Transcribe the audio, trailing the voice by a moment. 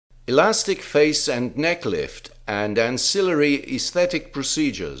Elastic face and neck lift and ancillary aesthetic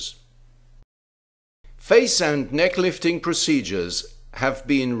procedures. Face and neck lifting procedures have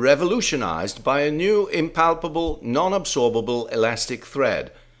been revolutionized by a new impalpable, non-absorbable elastic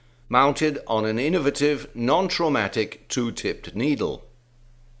thread mounted on an innovative, non-traumatic two-tipped needle.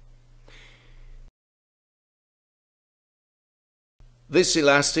 This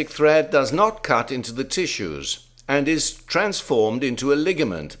elastic thread does not cut into the tissues and is transformed into a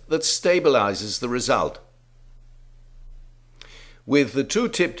ligament that stabilizes the result. With the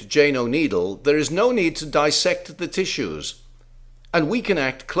two-tipped Jano needle, there is no need to dissect the tissues, and we can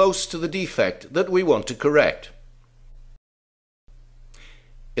act close to the defect that we want to correct.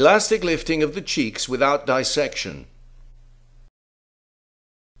 Elastic lifting of the cheeks without dissection.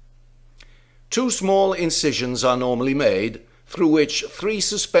 Two small incisions are normally made, through which 3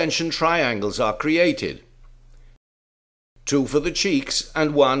 suspension triangles are created. 2 for the cheeks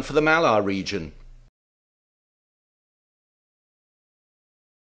and 1 for the malar region.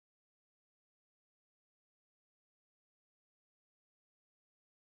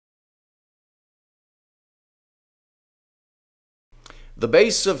 The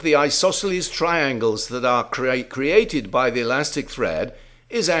base of the isosceles triangles that are created by the elastic thread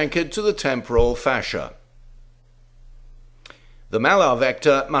is anchored to the temporal fascia. The malar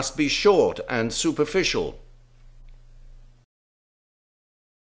vector must be short and superficial.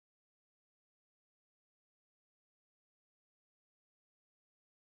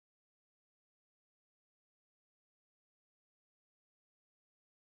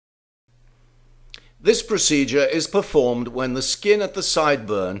 This procedure is performed when the skin at the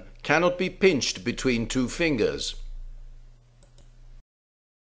sideburn cannot be pinched between 2 fingers.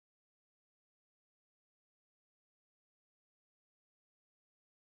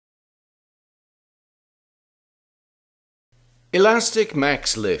 Elastic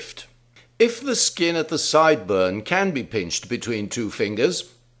max lift. If the skin at the sideburn can be pinched between 2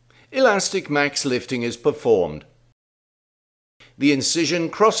 fingers, elastic max lifting is performed. The incision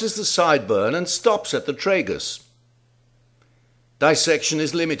crosses the sideburn and stops at the tragus. Dissection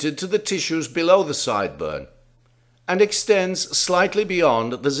is limited to the tissues below the sideburn and extends slightly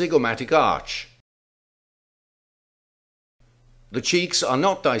beyond the zygomatic arch. The cheeks are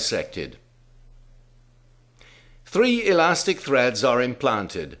not dissected. 3 elastic threads are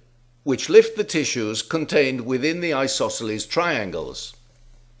implanted, which lift the tissues contained within the isosceles triangles.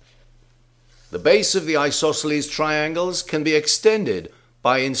 The base of the isosceles triangles can be extended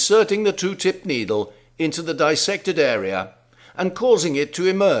by inserting the two-tipped needle into the dissected area and causing it to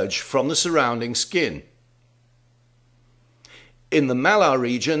emerge from the surrounding skin. In the malar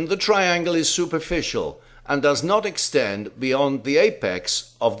region, the triangle is superficial and does not extend beyond the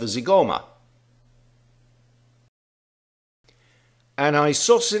apex of the zygoma. An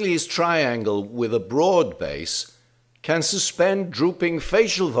isosceles triangle with a broad base can suspend drooping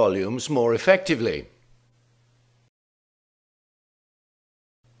facial volumes more effectively.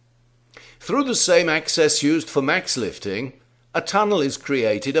 Through the same access used for max lifting, a tunnel is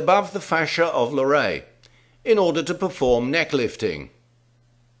created above the fascia of Lorey in order to perform neck lifting.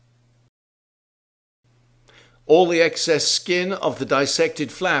 All the excess skin of the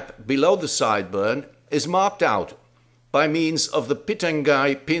dissected flap below the sideburn is marked out by means of the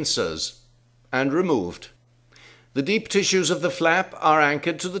Pitangay pincers and removed. The deep tissues of the flap are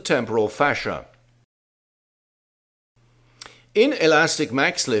anchored to the temporal fascia. In elastic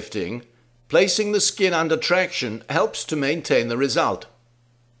max lifting, placing the skin under traction helps to maintain the result.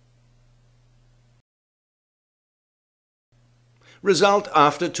 Result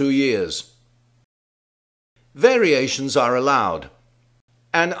after 2 years. Variations are allowed.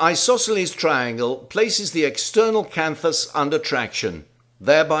 An isosceles triangle places the external canthus under traction,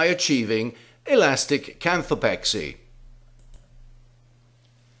 thereby achieving elastic canthopexy.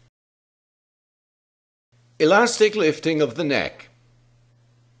 Elastic lifting of the neck.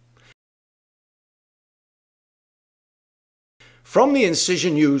 From the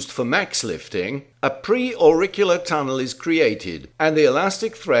incision used for max lifting, a pre-auricular tunnel is created and the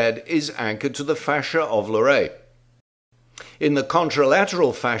elastic thread is anchored to the fascia of Lorey. In the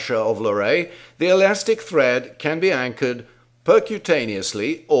contralateral fascia of Lorey, the elastic thread can be anchored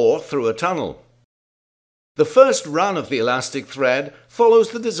percutaneously or through a tunnel. The first run of the elastic thread follows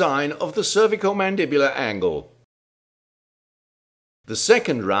the design of the cervicomandibular angle. The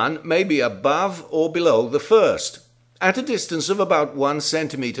second run may be above or below the first, at a distance of about 1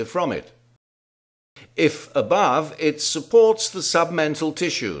 centimeter from it. If above, it supports the submental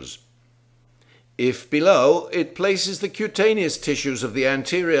tissues. If below, it places the cutaneous tissues of the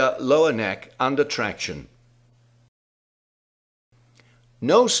anterior lower neck under traction.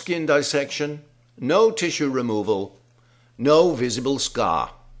 no skin dissection, no tissue removal, no visible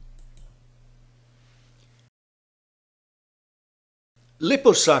scar.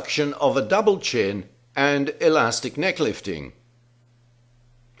 Liposuction of a double chin and elastic neck lifting.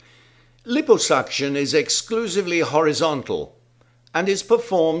 Liposuction is exclusively horizontal and is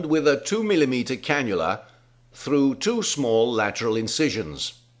performed with a 2 mm cannula through 2 small lateral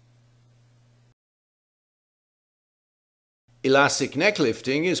incisions. Elastic neck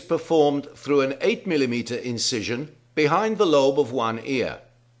lifting is performed through an 8 mm incision behind the lobe of one ear.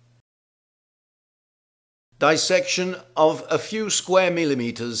 Dissection of a few square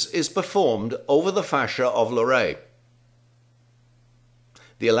millimeters is performed over the fascia of Lorraine.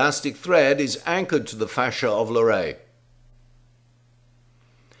 The elastic thread is anchored to the fascia of Lorraine.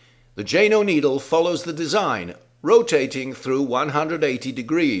 The Jano needle follows the design, rotating through 180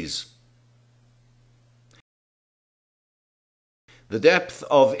 degrees. The depth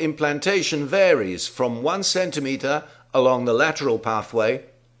of implantation varies from 1 centimeter along the lateral pathway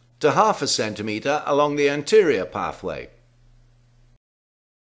to ½ centimeter along the anterior pathway.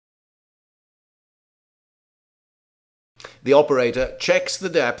 The operator checks the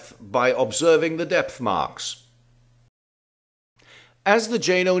depth by observing the depth marks. As the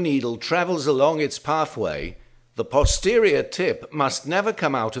Jano needle travels along its pathway, the posterior tip must never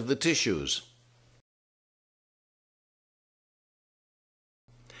come out of the tissues.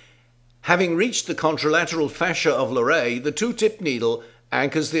 Having reached the contralateral fascia of Lorraine, the 2-tip needle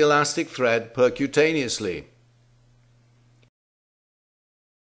anchors the elastic thread percutaneously.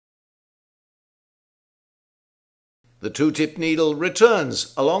 The 2-tip needle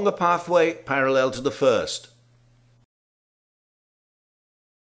returns along a pathway parallel to the first.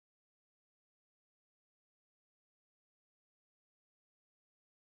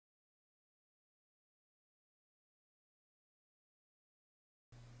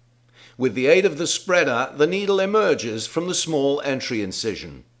 With the aid of the spreader, the needle emerges from the small entry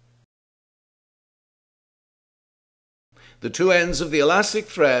incision. The 2 ends of the elastic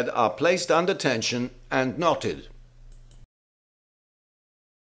thread are placed under tension and knotted.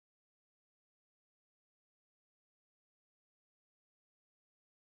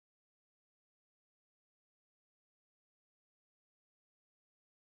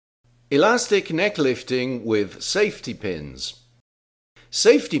 Elastic neck lifting with safety pins.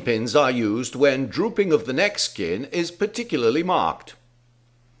 Safety pins are used when drooping of the neck skin is particularly marked.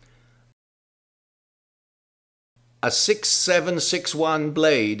 A 6-7-6-1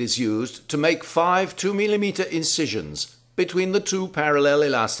 blade is used to make 5 2 mm incisions between the 2 parallel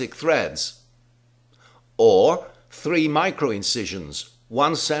elastic threads, or 3 micro incisions,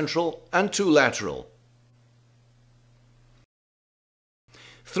 1 central and 2 lateral.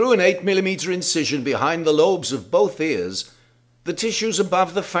 Through an 8 mm incision behind the lobes of both ears, the tissues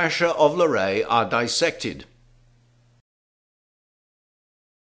above the fascia of Lorraine are dissected.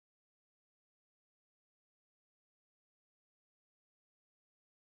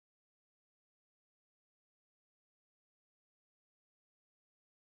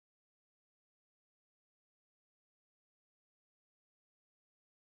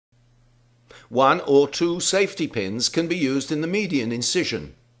 One or 2 safety pins can be used in the median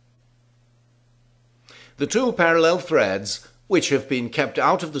incision. The 2 parallel threads, which have been kept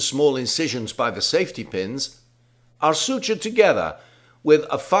out of the small incisions by the safety pins, are sutured together with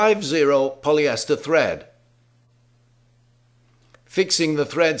a 5-0 polyester thread. Fixing the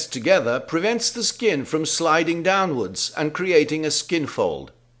threads together prevents the skin from sliding downwards and creating a skin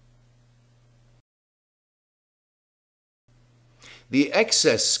fold. The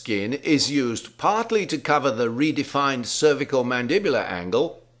excess skin is used partly to cover the redefined cervicomandibular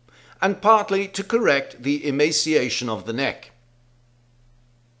angle and partly to correct the emaciation of the neck.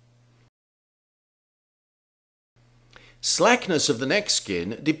 Slackness of the neck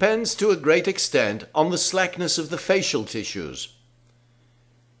skin depends to a great extent on the slackness of the facial tissues.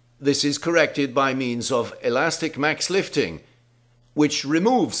 This is corrected by means of elastic max lifting, which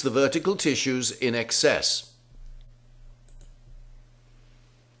removes the vertical tissues in excess.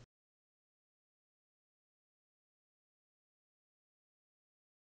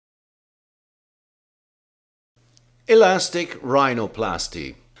 Elastic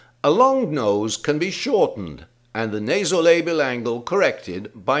rhinoplasty. A long nose can be shortened and the nasolabial angle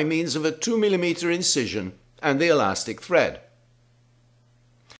corrected by means of a 2 mm incision and the elastic thread.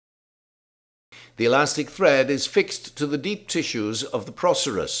 The elastic thread is fixed to the deep tissues of the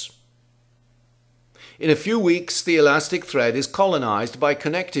procerus. In a few weeks, the elastic thread is colonized by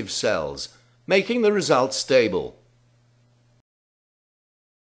connective cells, making the result stable.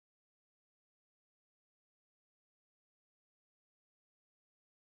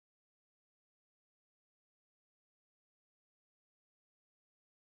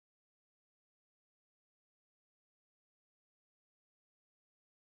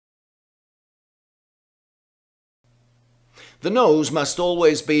 The nose must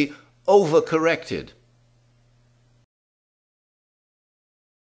always be over-corrected.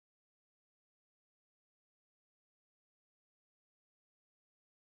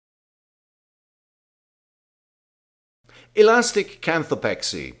 Elastic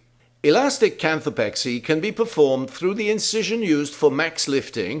canthopexy. Elastic canthopexy can be performed through the incision used for max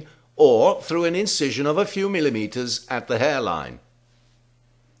lifting or through an incision of a few millimeters at the hairline.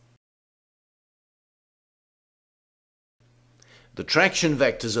 The traction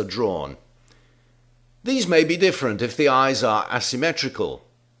vectors are drawn. These may be different if the eyes are asymmetrical.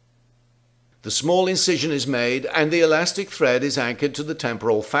 The small incision is made and the elastic thread is anchored to the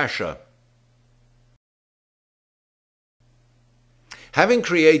temporal fascia. Having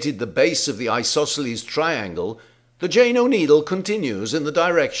created the base of the isosceles triangle, the Jano needle continues in the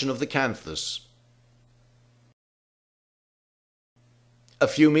direction of the canthus. A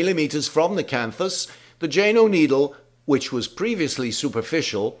few millimeters from the canthus, the Jano needle, which was previously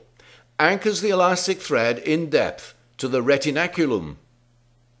superficial, anchors the elastic thread in depth to the retinaculum.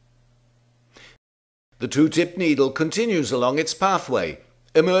 The two-tip needle continues along its pathway,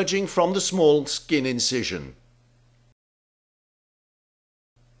 emerging from the small skin incision.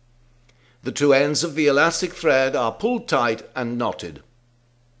 The two ends of the elastic thread are pulled tight and knotted.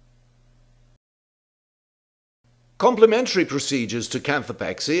 Complementary procedures to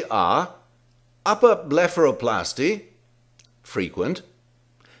canthopexy are upper blepharoplasty, frequent,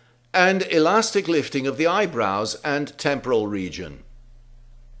 and elastic lifting of the eyebrows and temporal region.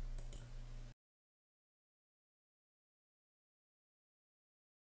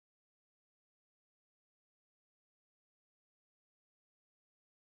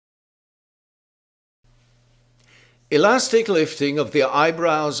 Elastic lifting of the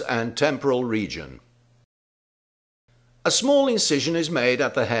eyebrows and temporal region. A small incision is made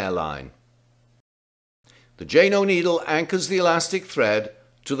at the hairline. The Jano needle anchors the elastic thread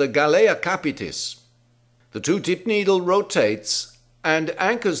to the galea capitis. The two-tip needle rotates and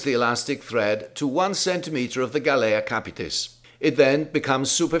anchors the elastic thread to 1 centimeter of the galea capitis. It then becomes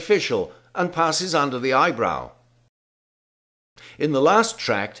superficial and passes under the eyebrow. In the last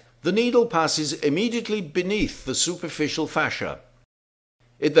tract, the needle passes immediately beneath the superficial fascia.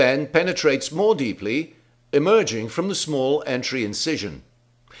 It then penetrates more deeply, emerging from the small entry incision.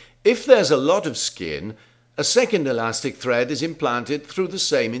 If there's a lot of skin, a second elastic thread is implanted through the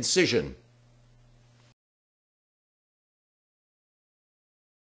same incision.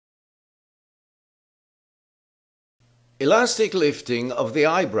 Elastic lifting of the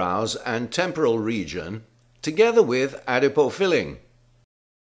eyebrows and temporal region, together with adipofilling.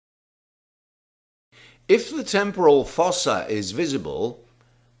 If the temporal fossa is visible,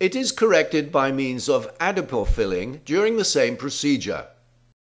 it is corrected by means of adipofilling during the same procedure.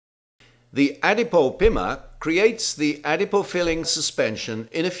 The adipopimmer creates the adipofilling suspension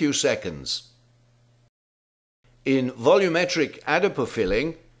in a few seconds. In volumetric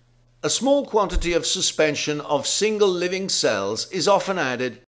adipofilling, a small quantity of suspension of single living cells is often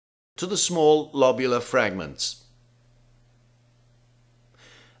added to the small lobular fragments.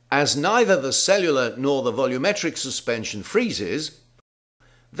 As neither the cellular nor the volumetric suspension freezes,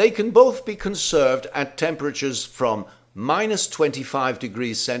 they can both be conserved at temperatures from minus 25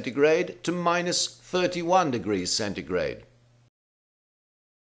 degrees centigrade to minus 31 degrees centigrade.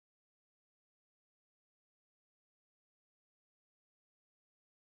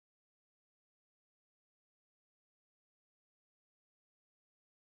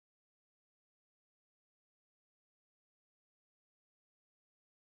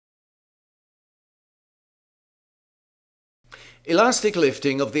 Elastic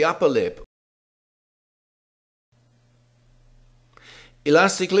lifting of the upper lip.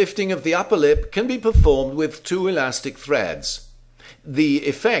 Elastic lifting of the upper lip can be performed with 2 elastic threads, the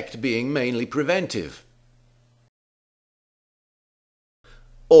effect being mainly preventive,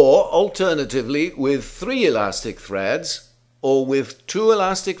 or alternatively with 3 elastic threads, or with 2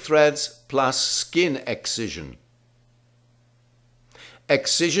 elastic threads plus skin excision.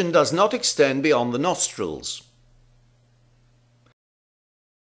 Excision does not extend beyond the nostrils.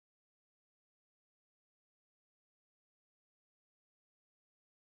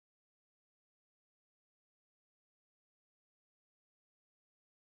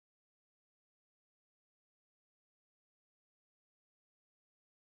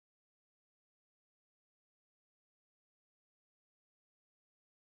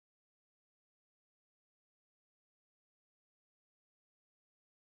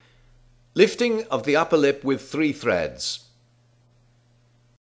 Lifting of the upper lip with 3 threads.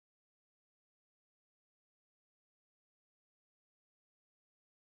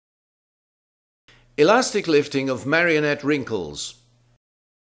 Elastic lifting of marionette wrinkles.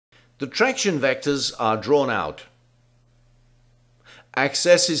 The traction vectors are drawn out.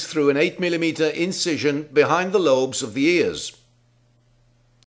 Access is through an 8 mm incision behind the lobes of the ears.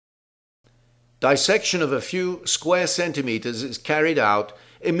 Dissection of a few square centimeters is carried out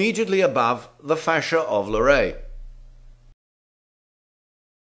immediately above the fascia of Loret.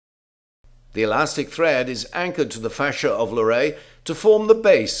 The elastic thread is anchored to the fascia of Loret to form the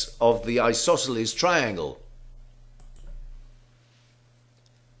base of the isosceles triangle.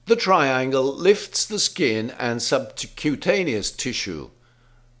 The triangle lifts the skin and subcutaneous tissue,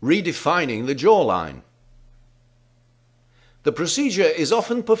 redefining the jawline. The procedure is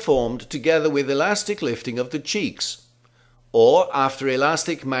often performed together with elastic lifting of the cheeks, or after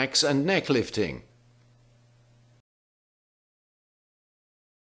elastic max and neck lifting.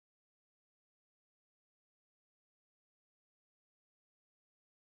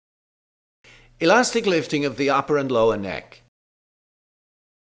 Elastic lifting of the upper and lower neck.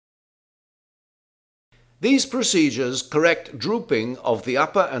 These procedures correct drooping of the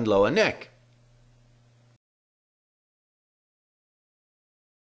upper and lower neck.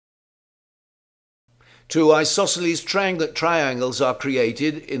 Two isosceles triangles are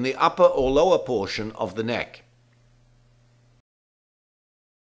created in the upper or lower portion of the neck.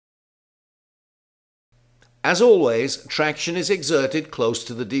 As always, traction is exerted close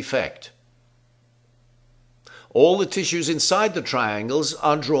to the defect. All the tissues inside the triangles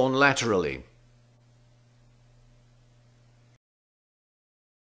are drawn laterally.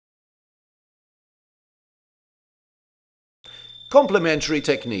 Complementary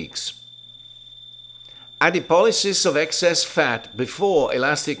techniques. Adipolysis of excess fat before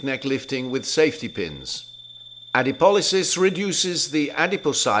elastic neck lifting with safety pins. Adipolysis reduces the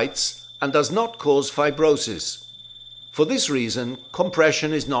adipocytes and does not cause fibrosis. For this reason,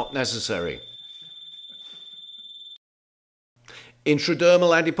 compression is not necessary.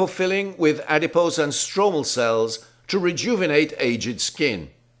 Intradermal adipofilling with adipose and stromal cells to rejuvenate aged skin.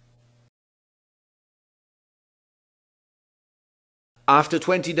 After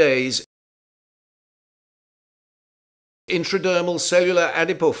 20 days, intradermal cellular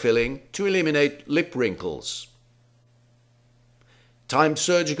adipofilling to eliminate lip wrinkles. Timed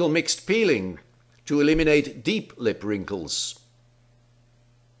surgical mixed peeling to eliminate deep lip wrinkles.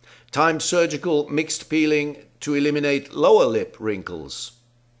 Timed surgical mixed peeling to eliminate lower lip wrinkles.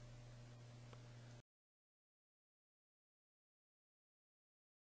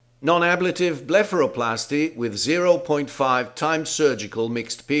 Non-ablative blepharoplasty with 0.5 timed surgical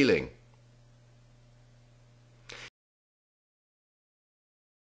mixed peeling.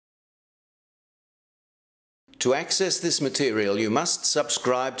 To access this material, you must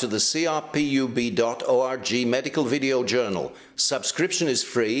subscribe to the CRPUB.org medical video journal. Subscription is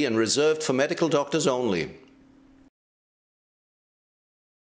free and reserved for medical doctors only.